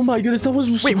go. Oh my goodness, that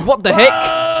was... Wait, what the heck?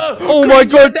 Oh my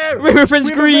god! Rainbow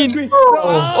Friends Green!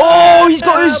 Oh, he's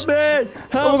got his...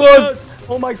 Oh my god!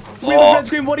 Oh my... Rainbow Friends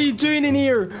Green, what are you doing in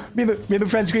here? Rainbow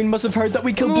Friends Green must have heard that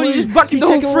we killed Blue. He's wrecking the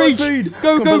whole fridge.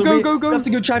 Go. We have to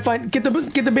go try and find... Get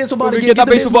the baseball bat. Get that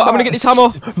baseball bat. I'm gonna get this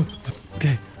hammer.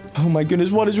 Okay. Oh my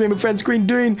goodness, what is Rainbow Friends Green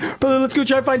doing? Brother, let's go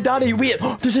try and find Daddy. Wait,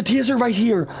 there's a taser right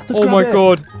here. Oh my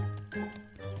god.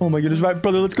 Oh my goodness, right,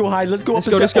 brother, let's go hide. Let's go.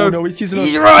 Oh no, he's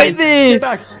right there. Stay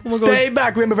back. Stay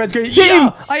back, Rainbow Friends Green. Hit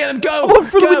him. I hit him. Go.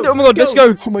 Oh my god, let's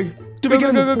go. Oh my...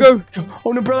 Go.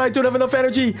 Oh no, brother, I don't have enough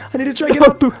energy. I need to try and get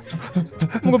up.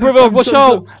 Oh my brother, watch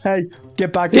out. Hey,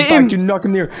 get back. Do not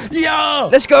come near. Yeah.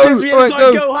 Let's go. Alright,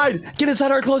 go hide. Get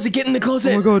inside our closet. Get in the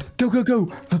closet. Oh my god. Go.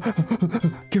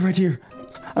 Get right here.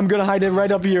 I'm gonna hide it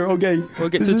right up here, okay? We'll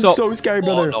get this to the is top. So scary,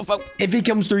 brother. Oh, no. If he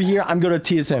comes through here, I'm gonna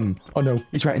tease him. Oh no,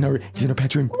 he's right in our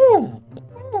bedroom.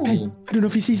 Hey, I don't know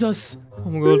if he sees us. Oh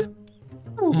my god.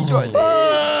 He's right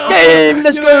there. Get him!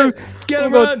 Let's go! Get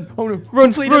him, run! Oh no.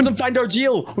 Hopefully he doesn't find our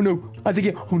jail. Oh no. I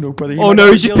think oh no, brother. Oh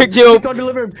no, he's just picked you up. Can't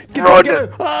deliver him. Get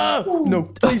him. Ah! No,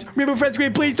 please. Rainbow Friends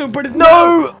Green, please don't put us.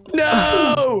 No!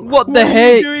 What the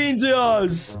heck? What are you doing to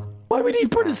us? Why would he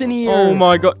put us in here? Oh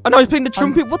my god. I know he's playing the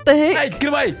trumpet. What the heck? Hey, get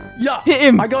away. Yeah. Hit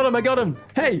him. I got him.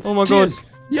 Hey. Oh my god.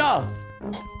 Yeah.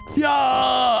 Yeah,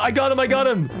 I got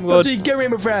him. Get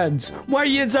Rainbow Friends. Why are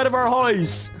you inside of our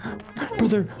house?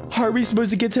 Brother, how are we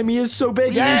supposed to get to him? He is so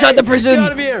big. He's inside the prison. Get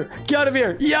out of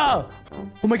here. Yeah.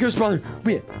 Oh my gosh, brother.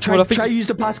 Wait, try to use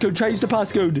the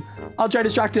passcode. I'll try to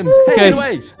distract him. Hey, get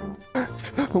away.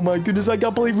 Oh my goodness, I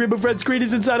can't believe Rainbow Friends Green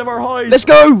is inside of our house. Let's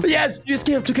go. Yes, you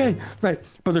escaped. Okay. Right,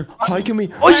 brother, how can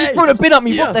we... Oh, you just brought a bin at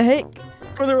me. Yeah. What the heck?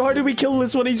 Brother, how do we kill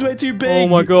this one? He's way too big. Oh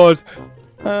my god.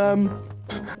 I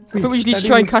think we just need to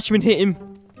try and catch him and hit him.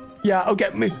 Yeah, okay,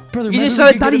 brother. He's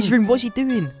inside Daddy's room. What's he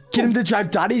doing? Get him to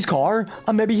drive Daddy's car,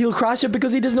 and maybe he'll crash it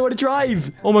because he doesn't know how to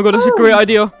drive. Oh my god, that's a great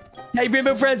idea. Hey,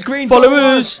 Rainbow Friends Green, follow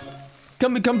us.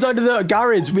 Come down to the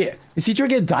garage. Wait, is he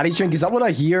drinking Daddy's drink? Is that what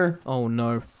I hear? Oh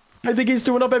no. I think he's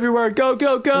throwing up everywhere. Go.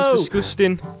 That's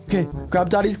disgusting. Okay, grab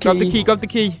Daddy's key. Grab the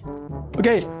key.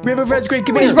 Okay, Rainbow Friends Green,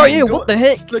 come here. He's right here. What the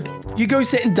heck? Look, you go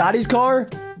sit in Daddy's car.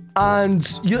 And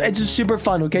it's just super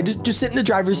fun, okay? Just sit in the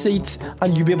driver's seat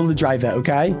and you'll be able to drive it,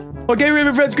 okay? Okay,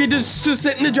 Rainbow Friends Green, just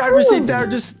sit in the driver's seat there.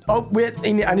 Oh, wait,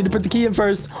 I need to put the key in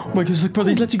first. Oh my gosh, look, brother,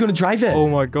 he's literally going to drive it. Oh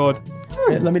my god.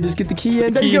 Wait, let me just get the key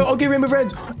in. There you go. Okay, Rainbow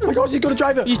Friends. Oh my gosh, he's going to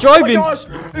drive it. He's driving. Oh my gosh,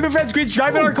 Rainbow Friends Green's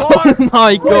driving our car. Oh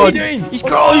my god. What is he doing?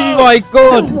 Oh my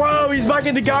god. Whoa, he's back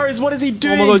in the garage. What is he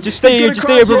doing? Oh my god, just stay here,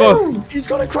 brother. He's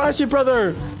going to crash it,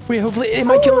 brother. Wait, hopefully it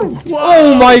might kill him. Whoa.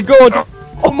 Oh my god.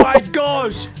 Oh my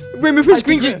gosh. Rainbow Friends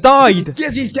Green just died.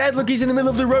 Yes, he's dead. Look, he's in the middle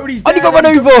of the road. He's dead. He got run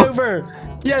over.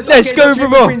 Yes, let's go,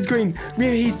 brother.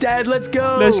 He's dead. Let's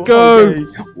go. Let's go. Okay.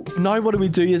 Now what do we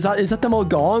do? Is that them all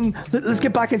gone? Let's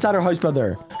get back inside our house,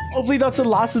 brother. Hopefully that's the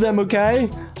last of them, okay?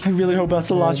 I really hope that's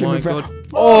the last. Oh my god.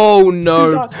 Oh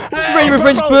no. Hey, Rainbow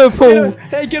Friends Purple.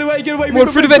 Hey, get away.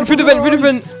 Through the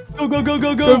vent. Go. Go.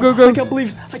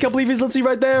 I can't believe he's literally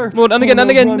right there. Run, and again.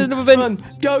 Another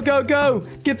vent. Go.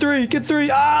 Get through.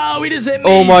 Ah, he just hit me.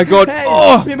 Oh my god. Hey,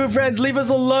 Rainbow Friends, leave us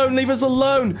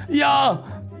alone. Yeah.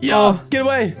 Get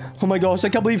away. Oh my gosh, I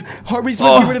can't believe. How are we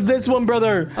supposed to get rid of this one,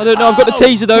 brother? I don't know. I've got the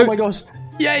taser though. Oh my gosh.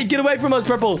 Yay, get away from us,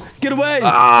 Purple. Get away.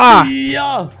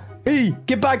 Yeah. Hey,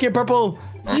 get back here, Purple.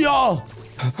 Yeah.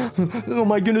 Oh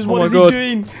my goodness, what is he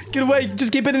doing? Get away.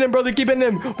 Just keep hitting him, brother. Keep hitting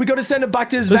him. We gotta send him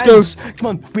back to his vents. Come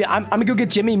on. Wait, I'm gonna go get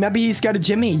Jimmy. Maybe he's scared of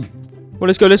Jimmy. Well,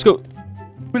 let's go.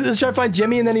 Let's try to find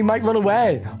Jimmy and then he might run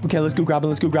away. Okay, let's go grab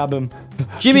him.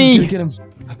 Jimmy. Get him.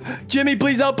 Jimmy,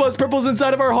 please help us. Purple's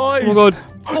inside of our house. Oh my god.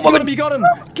 Oh my god, you got him.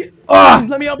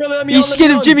 Let me out, brother. Let me out. He's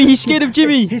scared of Jimmy. He's scared of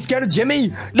Jimmy. He's scared of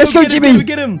Jimmy. Let's go, Jimmy.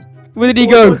 Get him. Where did he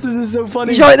go? This is so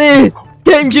funny. He's right there.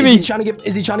 Get him, Jimmy.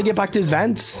 Is he trying to get back to his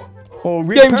vents? Oh,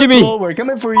 get him, Jimmy. We're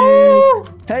coming for you.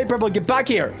 Hey, Purple, get back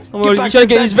here. He's trying to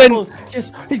get his vent.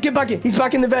 Yes, he's back here. He's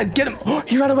back in the vent. Get him. Oh,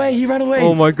 he ran away.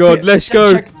 Oh my god, let's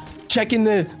go. Check in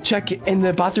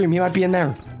the bathroom. He might be in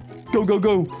there.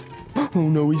 Go. Oh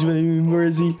no, he's running. Where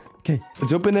is he? Okay,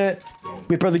 let's open it.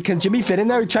 Wait, brother, can Jimmy fit in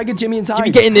there? Try to get Jimmy inside.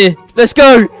 Jimmy, get in there. Let's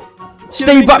go.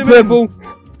 Stay back, Purple.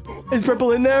 Is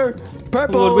Purple in there?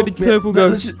 Purple. Oh, where did Purple go?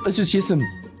 Let's just chase him.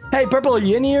 Hey, Purple, are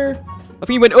you in here? I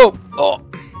think he went up. Oh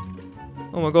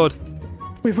my god.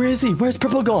 Wait, where is he? Where's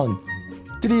Purple gone?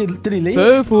 Did he leave?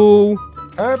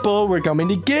 Purple, we're coming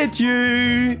to get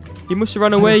you. He must have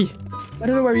run away. I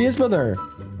don't know where he is, brother.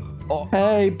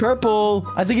 Hey, Purple.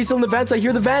 I think he's still in the vents. I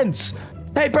hear the vents.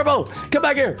 Hey, Purple, come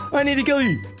back here. I need to kill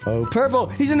you. Oh, Purple.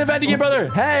 He's in the vent again, brother.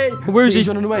 Hey. Where is he? He's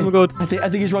running away. Oh my god. I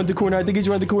think he's around the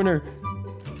corner.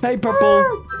 Hey,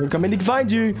 Purple. We're coming to find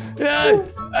you.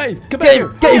 Hey, come back here.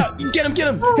 Get him. Hit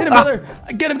him, brother.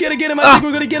 Get him. I think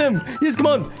we're going to get him. Yes, come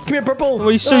on. Come here, Purple. Oh,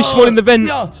 he's so small in the vent.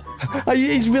 Yeah.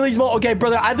 He's really small. Okay,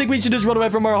 brother. I think we should just run away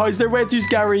from our house. They're way too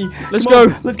scary. Let's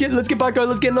go. Let's get back out.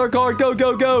 Let's get in our car. Go.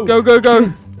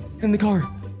 Go. In the car.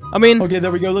 I'm in. Okay,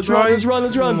 there we go. Let's run.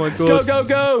 Oh my god.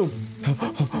 Go.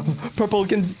 Purple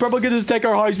can just take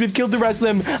our house. We've killed the rest of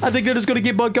them. I think they're just gonna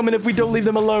keep on coming if we don't leave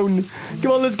them alone.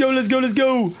 Come on, let's go.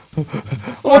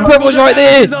 Oh, Purple's right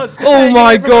there. Oh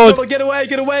my god. Purple, get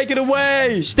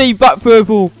away. Stay back,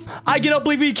 Purple. I cannot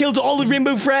believe we killed all the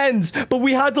Rainbow Friends, but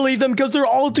we had to leave them because they're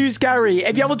all too scary.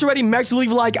 If you haven't already, make sure to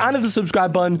leave a like and hit the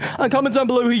subscribe button and comment down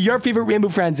below who your favorite Rainbow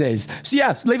Friends is. So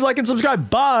yes, leave a like and subscribe.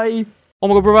 Bye. Oh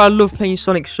my god, bro, I love playing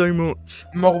Sonic so much.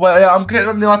 I'm getting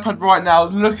on the iPad right now.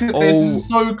 Look at this. This is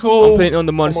so cool. I'm playing it on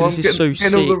the monitor. This is so sick.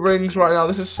 I'm getting all the rings right now.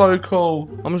 This is so cool.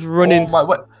 I'm just running. Oh my,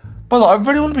 but I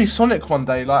really want to be Sonic one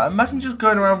day. Like, imagine just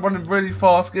going around running really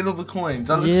fast, getting all the coins.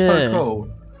 That looks so cool.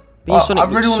 Being Sonic I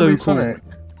really want to be so Sonic.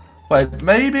 Wait,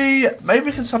 maybe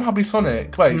we can somehow be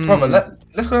Sonic. Wait, brother,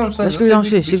 let's go downstairs. Let's go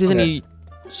downstairs. See if there's any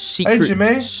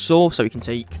secret source that we can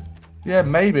take. Yeah,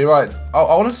 maybe. Right. I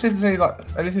want to see if there's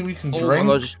anything we can drink.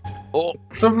 My God,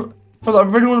 So, but I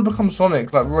really want to become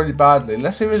Sonic, really badly.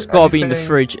 Let's see if it's gotta be in the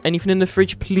fridge. Anything in the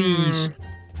fridge, please.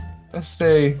 Let's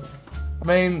see. I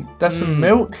mean, there's some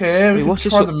milk here. Wait, what's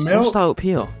try the milk. What's that up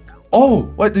here?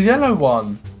 Oh, wait, the yellow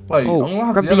one. Wait, oh, I'm gonna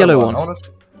have grab the yellow one.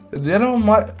 The yellow one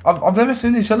might. I've never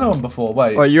seen this yellow one before.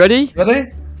 Wait. Alright, you ready?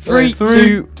 Ready? 3,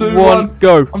 2, 1,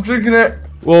 go. I'm drinking it.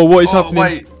 Whoa, what is happening?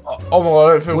 Wait. Oh my god,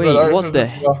 I don't feel good. Wait, what the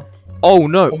heck? Oh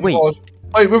no, wait.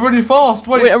 Wait, we're really fast.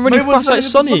 Wait, I'm really fast like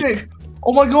Sonic.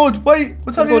 Oh my god, wait,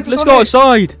 we're turning into let's Sonic. go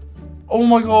outside. Oh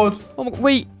my god.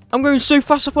 Wait, I'm going so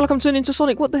fast, I feel like I'm turning into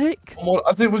Sonic. What the heck? Oh,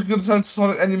 I think we're going to turn to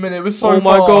Sonic any minute. We're so fast.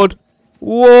 Oh my god.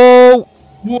 Whoa.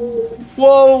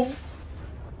 Whoa.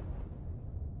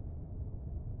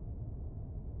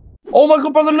 Oh my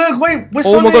god, brother, look, wait, we're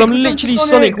Sonic. Oh my god, I'm literally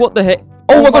Sonic. What the heck?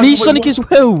 Oh my god, he's Sonic as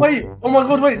well. Wait, oh my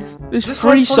god, wait. There's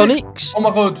 3 Sonics. Oh my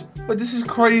god, wait, this is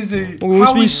crazy. Oh, it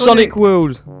must be Sonic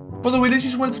World. Brother, we literally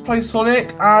just went to play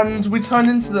Sonic and we turned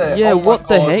into there. Yeah, what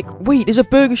the heck? Wait, there's a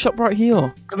burger shop right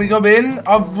here. Can we go in?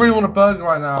 I really want a burger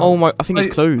right now. Oh my, I think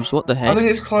it's closed. What the heck? I think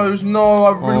it's closed. No,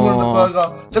 I really want a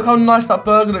burger. Look how nice that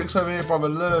burger looks over here, brother.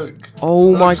 Look.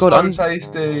 Oh my god, so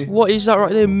tasty. What is that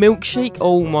right there? Milkshake?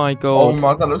 Oh my god. Oh my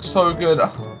god, that looks so good.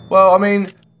 Well, I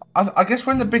mean, I guess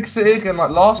we're in the big city again like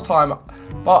last time,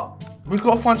 but we've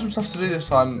got to find some stuff to do this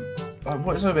time.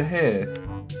 What is over here?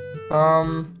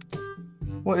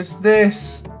 What is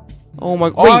this? Oh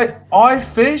my god.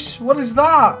 iFish? What is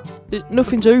that?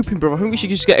 Nothing's open, bro. I think we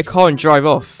should just get a car and drive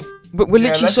off. But we're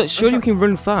literally surely we can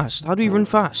run fast. How do we run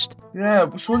fast? Yeah,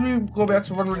 but surely we've got to be able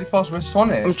to run really fast with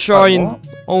Sonic. I'm trying.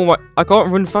 Oh my, I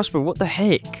can't run fast, bro. What the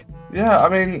heck? Yeah, I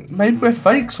mean, maybe we're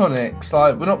fake Sonics.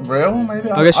 Like, we're not real.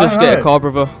 Maybe. I guess let's get a car,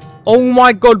 brother. Oh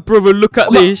my god, brother, look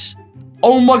at this.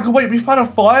 Oh my god, wait, we found a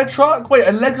fire truck? Wait,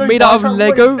 a Lego made out of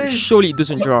Lego? Surely it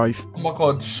doesn't drive. Oh my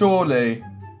god, surely.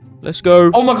 Let's go.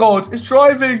 Oh my god, it's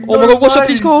driving. Oh my god, watch out for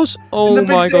these cars. Oh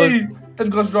my god. Them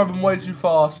guys driving way too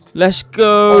fast. Let's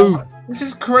go. Oh, this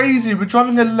is crazy. We're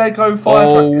driving a Lego fire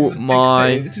truck in the big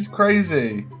city. This is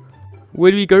crazy. Where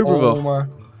do we go, brother? Oh my.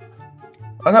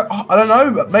 I don't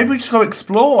know, but maybe we just go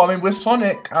explore. I mean, we're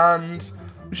Sonic and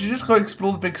we should just go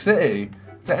explore the big city.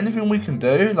 Is there anything we can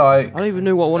do? Like, I don't even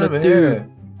know what I want to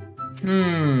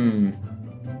do.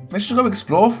 Let's just go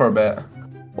explore for a bit.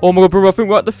 Oh my god, brother, I think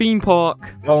we're at the theme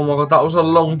park. Oh my god, that was a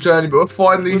long journey, but we're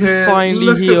finally here.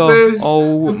 Look at this.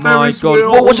 Oh my god.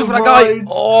 Oh, watch out for that guy.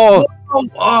 Oh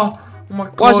my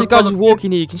god. Why is this guy just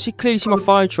walking here? You can clearly see my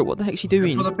fire truck. What the heck is he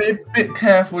doing? Brother, be a bit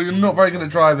careful. You're not very good at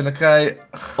driving, okay?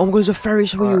 Oh my god, there's a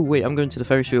Ferris wheel. Wait, I'm going to the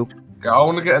Ferris wheel. Yeah, I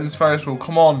want to get in this Ferris wheel.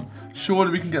 Come on.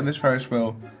 Surely we can get in this Ferris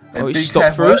wheel. Oh, it's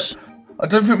stopped for us? I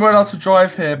don't think we're allowed to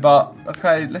drive here, but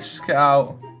okay, let's just get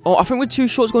out. Oh, I think we're too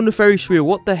short to go on the Ferris wheel.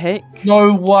 What the heck?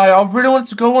 No way. I really wanted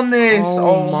to go on this.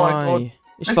 Oh my god.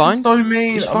 It's fine. This is so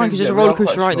mean. It's fine because there's a roller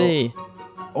coaster right there.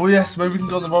 Oh yes, maybe we can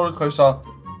go on the roller coaster.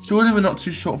 Surely we're not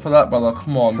too short for that, brother.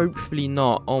 Come on. Hopefully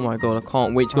not. Oh my god, I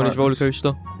can't wait to go on this roller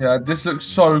coaster. Yeah, this looks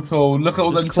so cool. Look at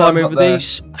all them climb turns over up there.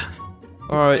 these.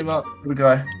 Alright. Here we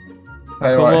go.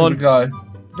 Okay, right, here we go.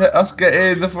 Let us get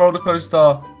in the roller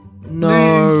coaster.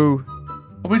 No. Please.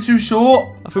 Are we too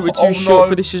short? I think we're too short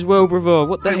for this as well, brother.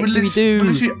 What the heck do we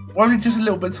do? We're only just a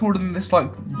little bit taller than this,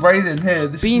 like, railing here.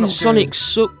 Being Sonic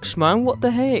sucks, man. What the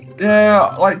heck?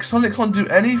 Yeah, like, Sonic can't do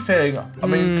anything. I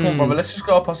mean, come on, brother. Let's just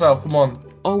go up ourselves. Come on.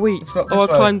 Oh, wait. Oh, I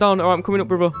climbed down. Alright, I'm coming up,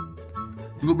 brother.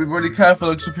 You've got to be really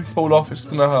careful, because if you fall off, it's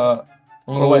going to hurt.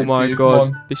 Oh my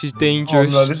god, this is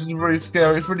dangerous. Oh no, this is really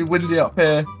scary. It's really windy up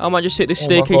here. I might just hit the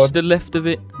staircase to the left of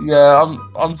it. Yeah,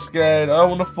 I'm scared. I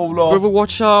don't want to fall off. Brother,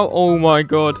 watch out. Oh my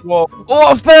god. Whoa.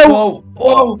 Oh, I fell. Whoa.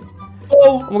 Whoa.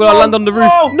 Oh my god, I land on the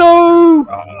roof.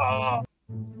 No.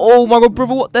 Oh my god,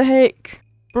 brother, what the heck?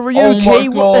 Brother, are you okay?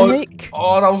 What the heck?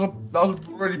 Oh, that was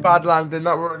a really bad landing.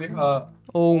 That really hurt.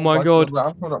 Oh my god.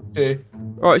 I'm coming up here.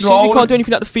 Alright, since we can't do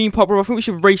anything at the theme park, bro, I think we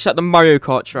should race at the Mario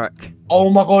Kart track. Oh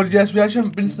my god, yes, we actually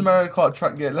haven't been to the Mario Kart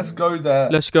track yet. Let's go there.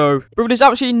 Let's go. Bro, there's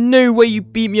absolutely no way you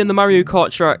beat me on the Mario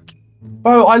Kart track.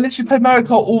 Bro, I literally play Mario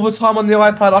Kart all the time on the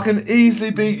iPad. I can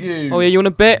easily beat you. Oh yeah, you want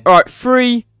to bet? Alright,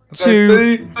 3,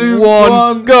 okay, 2,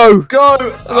 1, go. Go. I got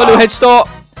a little head start.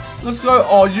 Let's go.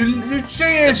 Oh, you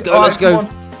cheated. Let's go, let's go.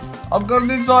 I'm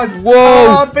going inside.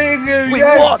 Whoa. I'm beating you. Wait,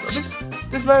 yes. what?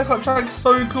 This Mario Kart track is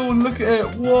so cool. Look at it.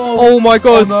 Whoa. Oh my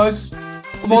god. Oh, nice.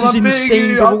 This is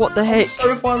insane, brother. What the heck?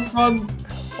 So fun.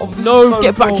 Oh, no,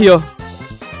 get back here.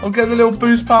 I'm getting the little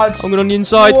boost pads. I'm going on the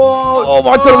inside. Whoa. Oh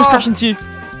my god, I was crashing to you.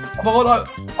 Oh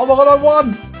my god, I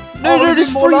won. No,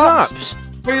 there's 3 laps.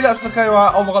 3 laps, okay,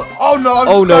 right. Oh my god. Oh no, I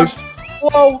just crashed.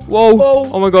 Whoa.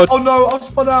 Oh my god. Oh no, I've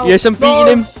spun out. Yes, I'm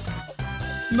beating him.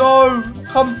 No,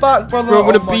 come back, brother. Bro,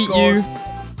 I'm gonna beat you.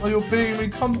 Oh, you're beating me.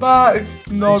 Come back.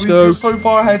 No, you're so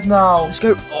far ahead now. Let's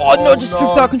go. Oh no, just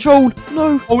drift out of control.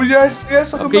 No. Oh yes,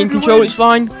 I I'm getting control. It's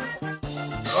fine.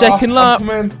 Second lap.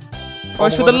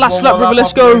 Right, for the last lap, brother.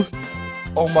 Let's go.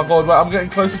 Oh my god, wait, I'm getting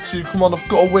closer to you. Come on, I've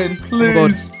got to win,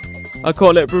 please. I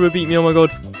can't let brother beat me. Oh my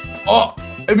god. Oh,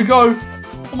 here we go.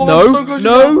 Oh my no, god, so close,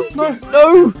 no. Oh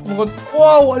my god.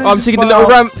 Whoa, I'm taking the little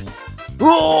ramp.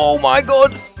 Oh my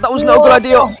god, that was not a good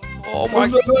idea. Oh my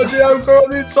god. I'm going on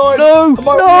the inside. No,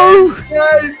 no.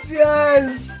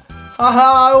 Yes.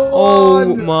 Haha,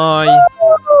 oh my.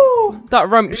 That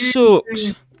ramp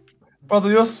sucks. Brother,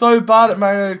 you're so bad at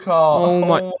Mario Kart. Oh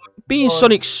my. Being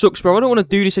Sonic sucks, bro. I don't want to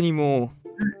do this anymore.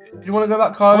 You want to go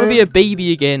back home? I want to be a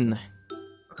baby again.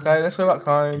 Okay, let's go back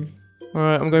home.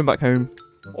 Alright, I'm going back home.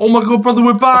 Oh my god, brother,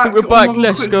 we're back! I think we're back, God,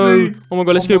 let's go. Oh my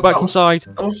god, let's go back inside.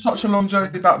 That was such a long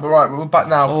journey back, but right, we're back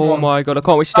now. Oh my god, I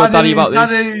can't wait to tell Daddy about this.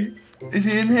 Daddy! Is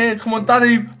he in here? Come on,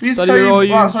 Daddy! Please Daddy, where are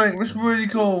you? Wow, something that's really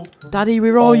cool. Daddy,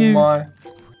 where are you? My.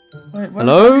 Wait,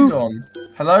 hello? Gone?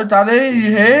 Hello, Daddy, are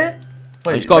you here?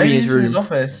 Wait, he's got to be in his room. His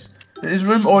office. His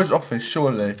room or his office,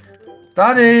 surely.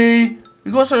 Daddy!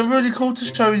 We've got something really cool to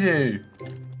show you.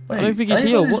 Wait, I don't think he's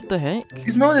here. What the heck?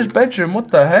 He's not in his bedroom. What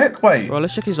the heck? Wait. Right,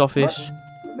 let's check his office.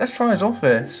 Let's try his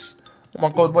office. Oh my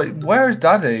god, wait, where is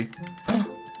Daddy?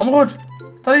 Oh my god,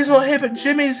 Daddy's not here, but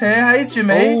Jimmy's here. Hey,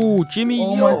 Jimmy. Oh, Jimmy.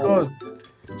 Oh my god.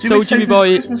 Tell Jimmy about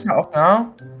it. Christmas hat off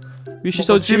now. You should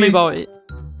tell Jimmy about it.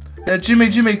 Yeah,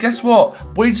 Jimmy, guess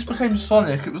what? We just became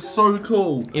Sonic. It was so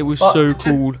cool. It was so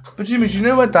cool. But Jimmy, do you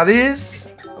know where Daddy is?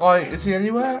 Like, is he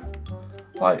anywhere?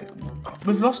 Like,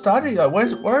 we've lost Daddy. Like,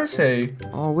 where is he?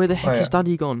 Oh, where the heck is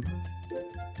Daddy gone?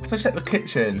 Let's check the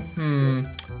kitchen.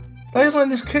 Daddy's not in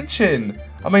this kitchen.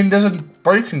 I mean, there's a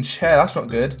broken chair. That's not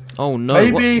good. Oh no!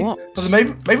 Maybe, what?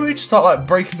 maybe we just start like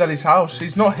breaking Daddy's house.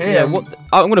 He's not here. Yeah, what?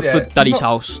 I'm gonna flood Daddy's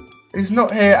house. He's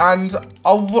not here, and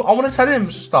I want to tell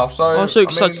him stuff. So I'm so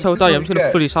excited to tell Daddy. I'm just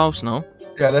gonna flood his house now.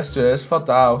 Yeah, let's do it. Let's flood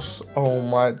the house. Oh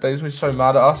my, Daddy's been so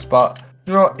mad at us, but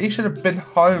you know what? He should have been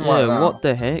home right now. Yeah, what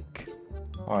the heck?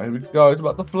 Alright, here we go. It's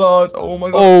about to flood. Oh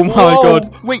my god. Oh my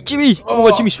god. Wait, Jimmy. Oh my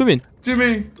god, Jimmy's swimming.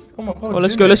 Jimmy. Oh my god. Oh,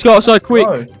 let's go. Let's go outside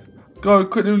quick. Go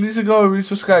quickly. We need to go. We need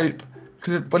to escape.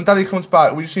 Because when Daddy comes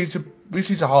back, we just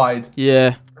need to hide.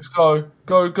 Yeah. Let's go.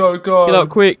 Go. Get out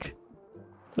quick.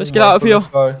 Let's get out of here. Let's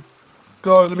go.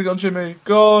 Go. Let me get on Jimmy.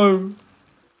 Go.